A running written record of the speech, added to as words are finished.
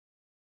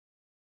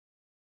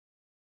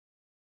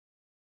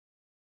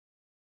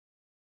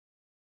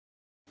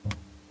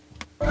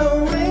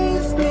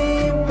Always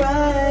be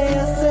by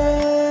your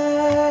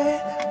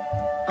side.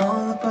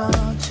 All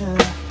about you.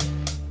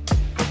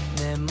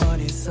 내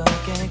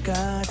머릿속에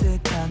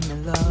가득한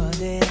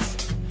melodies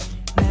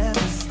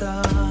never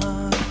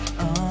stop.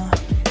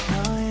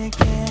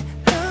 너에게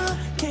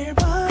하길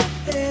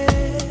바래.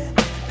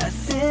 I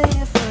sing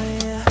it for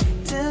you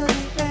till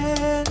the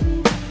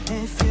end.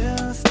 If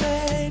you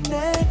stay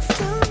next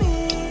to me,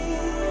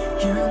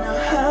 you know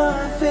how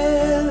I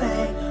feel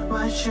like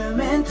what you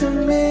meant to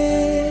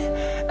me.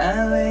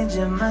 I laid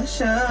you my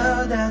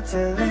shoulder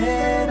to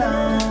lean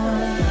on.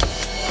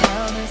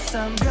 Promise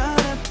I'm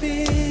gonna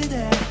be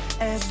there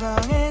as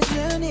long as